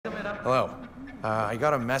Hello. I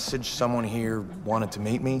got a message someone here wanted to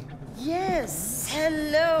meet me. Yes.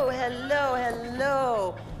 Hello.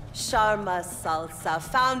 Sharma Salsa,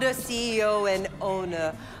 founder, CEO, and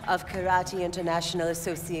owner of Karate International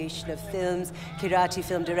Association of Films, Kirati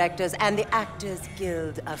Film Directors, and the Actors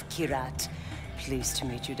Guild of Kyrat. Pleased to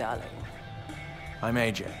meet you, darling. I'm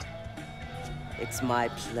AJ. It's my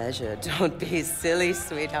pleasure. Don't be silly,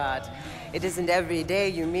 sweetheart. It isn't every day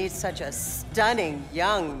you meet such a stunning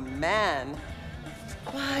young man.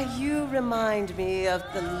 Why, you remind me of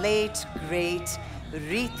the late, great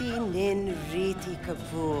Riti Nin Riti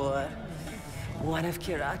Kapoor, one of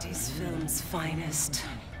Kirati's film's finest.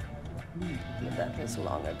 But that was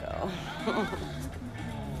long ago.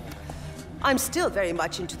 I'm still very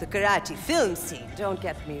much into the karate film scene, don't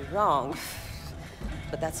get me wrong.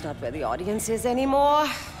 But that's not where the audience is anymore,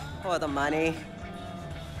 or the money.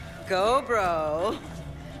 Go, bro.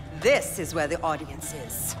 This is where the audience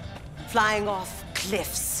is. Flying off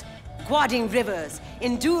cliffs, quadding rivers,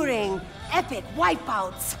 enduring epic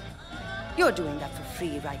wipeouts. You're doing that for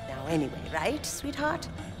free right now anyway, right, sweetheart?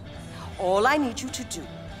 All I need you to do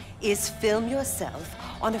is film yourself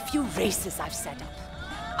on a few races I've set up.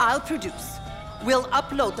 I'll produce. We'll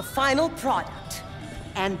upload the final product.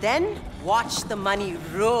 And then watch the money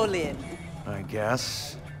roll in. I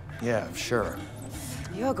guess. Yeah, sure.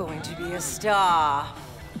 You're going to be a star.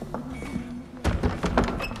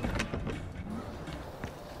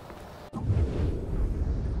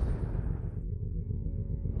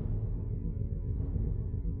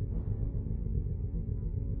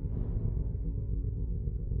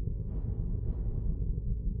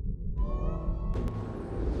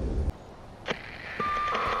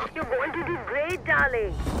 You're going to do great,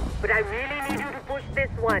 darling. But I really need you to push this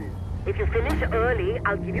one. If you finish early,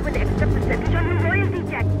 I'll give you an extra percentage on your royalty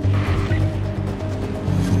check.